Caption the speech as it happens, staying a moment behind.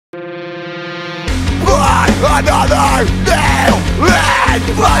Another nail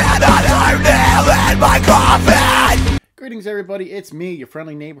in my coffin! Greetings everybody, it's me, your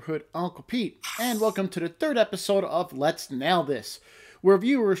friendly neighborhood Uncle Pete, and welcome to the third episode of Let's Nail This, where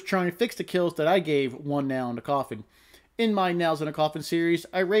viewers try and fix the kills that I gave one nail in the coffin. In my Nails in a Coffin series,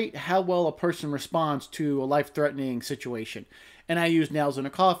 I rate how well a person responds to a life-threatening situation, and I use Nails in a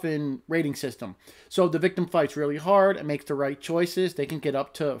Coffin rating system. So if the victim fights really hard and makes the right choices, they can get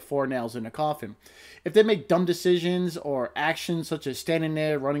up to 4 nails in a coffin. If they make dumb decisions or actions such as standing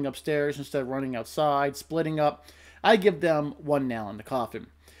there, running upstairs instead of running outside, splitting up, I give them 1 nail in the coffin.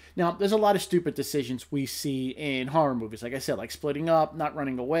 Now, there's a lot of stupid decisions we see in horror movies, like I said, like splitting up, not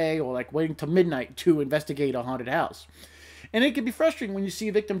running away, or like waiting till midnight to investigate a haunted house. And it can be frustrating when you see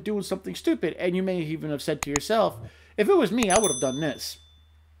a victim doing something stupid, and you may even have said to yourself, if it was me, I would have done this.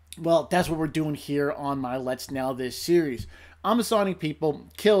 Well, that's what we're doing here on my Let's Nail This series. I'm assigning people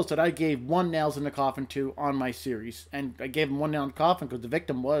kills that I gave 1 nails in the coffin to on my series. And I gave them 1 nail in the coffin because the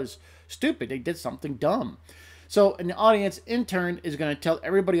victim was stupid. They did something dumb. So an audience, in turn, is going to tell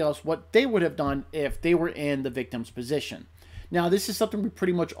everybody else what they would have done if they were in the victim's position. Now, this is something we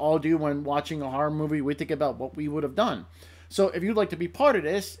pretty much all do when watching a horror movie. We think about what we would have done. So if you'd like to be part of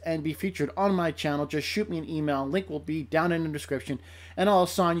this and be featured on my channel, just shoot me an email. Link will be down in the description, and I'll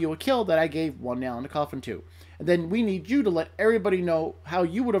assign you a kill that I gave 1 nail in the coffin to. And then we need you to let everybody know how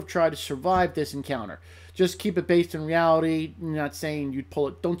you would have tried to survive this encounter. Just keep it based in reality. You're not saying you'd pull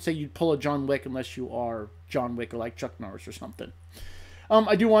it. Don't say you'd pull a John Wick unless you are John Wick or like Chuck Norris or something.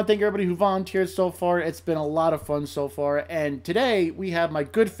 I do want to thank everybody who volunteered so far. It's been a lot of fun so far. And today we have my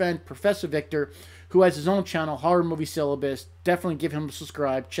good friend, Professor Victor, who has his own channel, Horror Movie Syllabus. Definitely give him a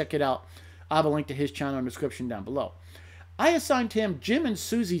subscribe. Check it out. I have a link to his channel in the description down below. I assigned him Jim and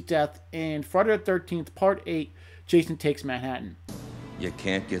Susie's death in Friday the 13th, Part 8, Jason Takes Manhattan. You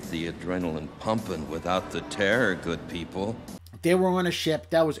can't get the adrenaline pumping without the terror, good people. They were on a ship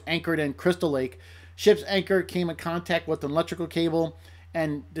that was anchored in Crystal Lake. Ship's anchor came in contact with an electrical cable,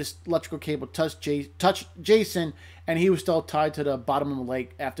 and this electrical cable touched Jason, and he was still tied to the bottom of the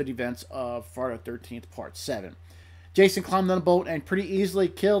lake after the events of Friday the 13th, Part 7. Jason climbed on the boat and pretty easily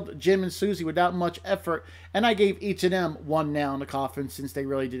killed Jim and Susie without much effort, and I gave each of them 1 nail in the coffin since they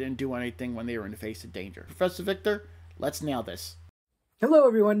really didn't do anything when they were in the face of danger. Professor Victor, let's nail this. Hello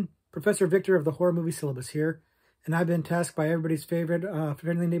everyone, Professor Victor of the Horror Movie Syllabus here, and I've been tasked by everybody's favorite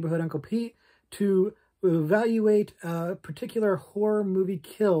friendly neighborhood Uncle Pete to evaluate particular horror movie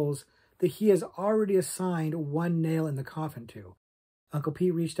kills that he has already assigned 1 nail in the coffin to. Uncle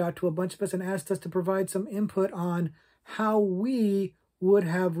Pete reached out to a bunch of us and asked us to provide some input on how we would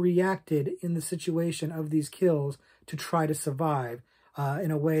have reacted in the situation of these kills to try to survive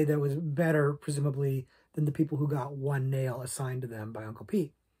in a way that was better, presumably, than the people who got 1 nail assigned to them by Uncle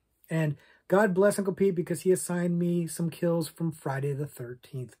Pete. And God bless Uncle Pete because he assigned me some kills from Friday the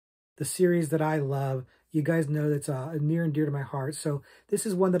 13th, the series that I love. You guys know that's near and dear to my heart. So this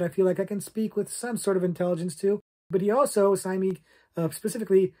is one that I feel like I can speak with some sort of intelligence to. But he also assigned me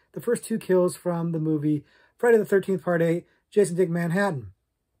specifically the first 2 kills from the movie Friday the 13th, Part 8, Jason Takes Manhattan.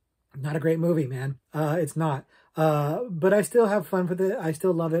 Not a great movie, man. It's not. But I still have fun with it. I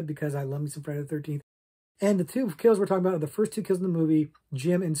still love it because I love me some Friday the 13th. And the 2 kills we're talking about are the first 2 kills in the movie,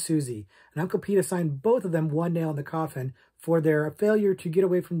 Jim and Susie. And Uncle Pete assigned both of them 1 nail in the coffin for their failure to get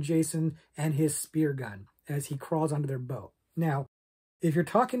away from Jason and his spear gun as he crawls onto their boat. Now, if you're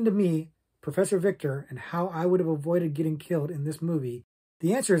talking to me, Professor Victor, and how I would have avoided getting killed in this movie,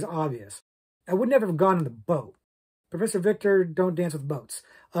 the answer is obvious. I would never have gone in the boat. Professor Victor, don't dance with boats.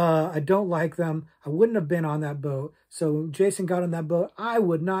 I don't like them. I wouldn't have been on that boat. So Jason got on that boat. I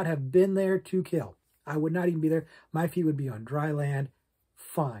would not have been there to kill. I would not even be there. My feet would be on dry land.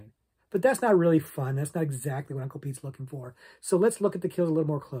 Fine. But that's not really fun. That's not exactly what Uncle Pete's looking for. So let's look at the kills a little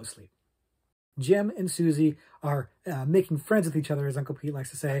more closely. Jim and Susie are making friends with each other, as Uncle Pete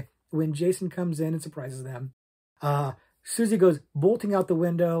likes to say, when Jason comes in and surprises them. Susie goes bolting out the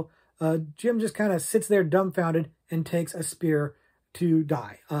window. Jim just kind of sits there dumbfounded and takes a spear to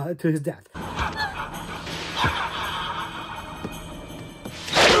die, to his death.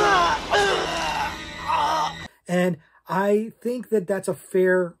 And I think that that's a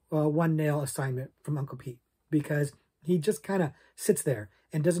fair 1 nail assignment from Uncle Pete because he just kind of sits there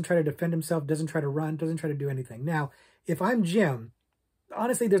and doesn't try to defend himself, doesn't try to run, doesn't try to do anything. Now, if I'm Jim,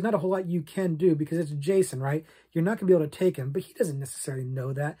 honestly, there's not a whole lot you can do because it's Jason, right? You're not going to be able to take him, but he doesn't necessarily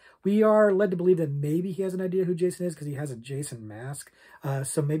know that. We are led to believe that maybe he has an idea who Jason is because he has a Jason mask.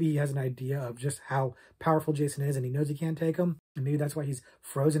 So maybe he has an idea of just how powerful Jason is and he knows he can't take him. And maybe that's why he's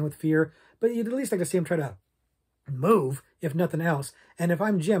frozen with fear. But you'd at least like to see him try to move, if nothing else. And if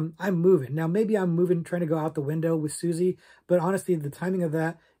I'm Jim, I'm moving. Now, maybe I'm moving, trying to go out the window with Susie, but honestly, the timing of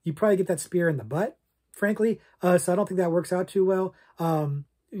that, you probably get that spear in the butt, frankly. So I don't think that works out too well.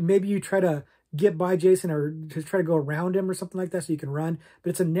 Maybe you try to get by Jason or just try to go around him or something like that so you can run, but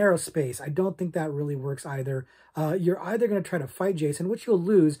it's a narrow space. I don't think that really works either. You're either going to try to fight Jason, which you'll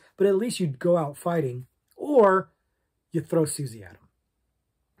lose, but at least you'd go out fighting, or you throw Susie at him.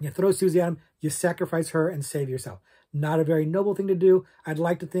 You throw Susie at him, you sacrifice her and save yourself. Not a very noble thing to do. I'd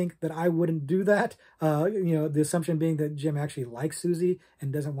like to think that I wouldn't do that. The assumption being that Jim actually likes Susie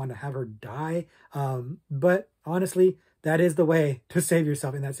and doesn't want to have her die. But honestly, that is the way to save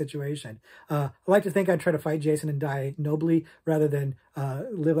yourself in that situation. I like to think I'd try to fight Jason and die nobly rather than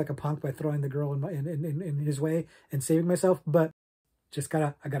live like a punk by throwing the girl in his way and saving myself. But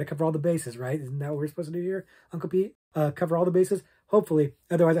I gotta cover all the bases, right? Isn't that what we're supposed to do here, Uncle Pete? Cover all the bases, hopefully.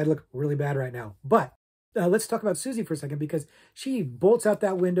 Otherwise, I'd look really bad right now. But let's talk about Susie for a second, because she bolts out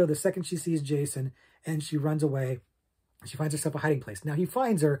that window the second she sees Jason, and she runs away. She finds herself a hiding place. Now, he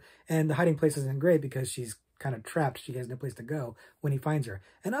finds her, and the hiding place isn't great because she's kind of trapped. She has no place to go when he finds her.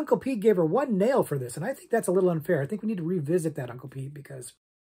 And Uncle Pete gave her 1 nail for this, and I think that's a little unfair. I think we need to revisit that, Uncle Pete, because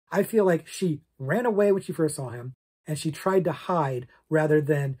I feel like she ran away when she first saw him, and she tried to hide rather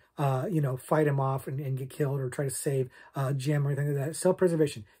than, fight him off and get killed or try to save Jim or anything like that.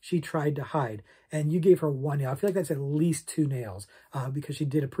 Self-preservation. She tried to hide, and you gave her 1 nail. I feel like that's at least 2 nails because she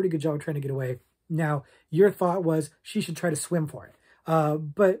did a pretty good job of trying to get away. Now, your thought was she should try to swim for it.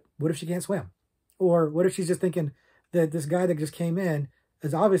 But what if she can't swim? Or what if she's just thinking that this guy that just came in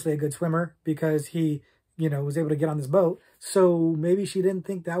is obviously a good swimmer because he was able to get on this boat. So maybe she didn't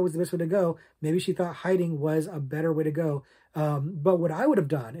think that was the best way to go. Maybe she thought hiding was a better way to go. But what I would have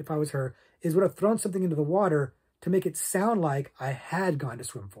done if I was her is would have thrown something into the water to make it sound like I had gone to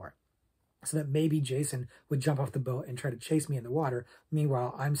swim for it. So that maybe Jason would jump off the boat and try to chase me in the water.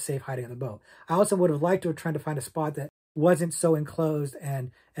 Meanwhile, I'm safe hiding on the boat. I also would have liked to have tried to find a spot that wasn't so enclosed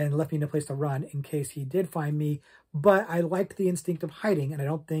and left me no place to run in case he did find me. But I liked the instinct of hiding, and I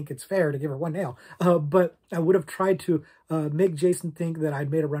don't think it's fair to give her 1 nail. But I would have tried to make Jason think that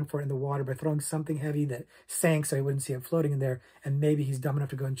I'd made a run for it in the water by throwing something heavy that sank so he wouldn't see it floating in there. And maybe he's dumb enough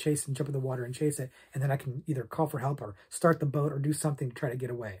to go and chase and jump in the water and chase it. And then I can either call for help or start the boat or do something to try to get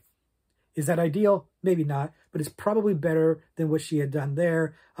away. Is that ideal? Maybe not, but it's probably better than what she had done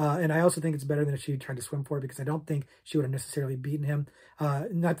there. And I also think it's better than if she tried to swim for it, because I don't think she would have necessarily beaten him.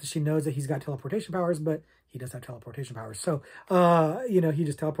 Not that she knows that he's got teleportation powers, but he does have teleportation powers. So, he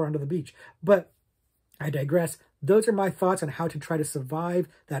just teleported onto the beach. But I digress. Those are my thoughts on how to try to survive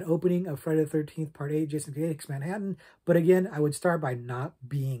that opening of Friday the 13th, Part 8, Jason Takes Manhattan. But again, I would start by not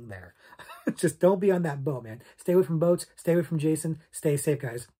being there. Just don't be on that boat, man. Stay away from boats. Stay away from Jason. Stay safe,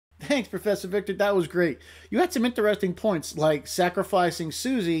 guys. Thanks, Professor Victor. That was great. You had some interesting points, like sacrificing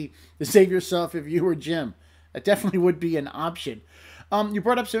Susie to save yourself if you were Jim. That definitely would be an option. You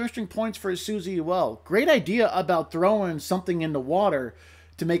brought up some interesting points for Susie as well. Great idea about throwing something in the water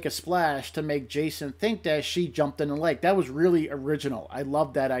to make a splash to make Jason think that she jumped in the lake. That was really original. I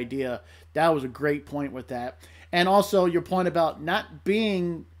love that idea. That was a great point with that. And also your point about not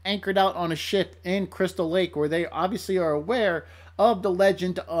being anchored out on a ship in Crystal Lake, where they obviously are aware of the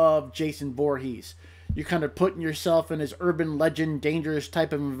legend of Jason Voorhees. You're kind of putting yourself in this urban legend, dangerous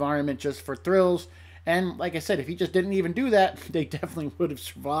type of environment just for thrills. And like I said, if he just didn't even do that, they definitely would have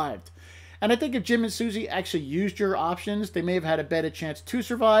survived. And I think if Jim and Susie actually used your options, they may have had a better chance to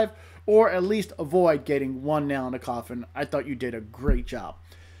survive, or at least avoid getting 1 nail in the coffin. I thought you did a great job.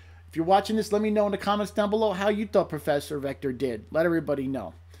 If you're watching this, let me know in the comments down below how you thought Professor Vector did. Let everybody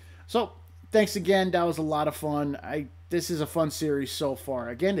know. So, thanks again. That was a lot of fun. This is a fun series so far.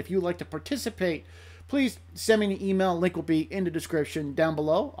 Again, if you'd like to participate, please send me an email. Link will be in the description down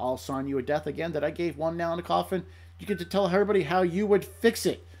below. I'll sign you a death again that I gave 1 nail in the coffin. You get to tell everybody how you would fix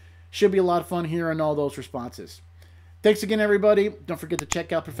it. Should be a lot of fun hearing all those responses. Thanks again, everybody. Don't forget to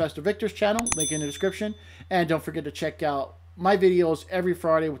check out Professor Victor's channel. Link in the description. And don't forget to check out my videos every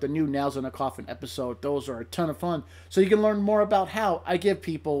Friday with the new Nails in the Coffin episode. Those are a ton of fun. So you can learn more about how I give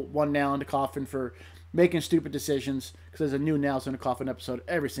people 1 nail in the coffin for making stupid decisions, because there's a new Nails in the Coffin episode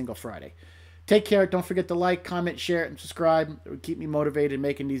every single Friday. Take care. Don't forget to like, comment, share, and subscribe. It would keep me motivated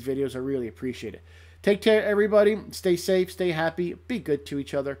making these videos. I really appreciate it. Take care, everybody. Stay safe. Stay happy. Be good to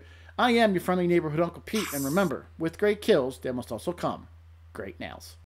each other. I am your friendly neighborhood Uncle Pete. And remember, with great kills, there must also come great nails.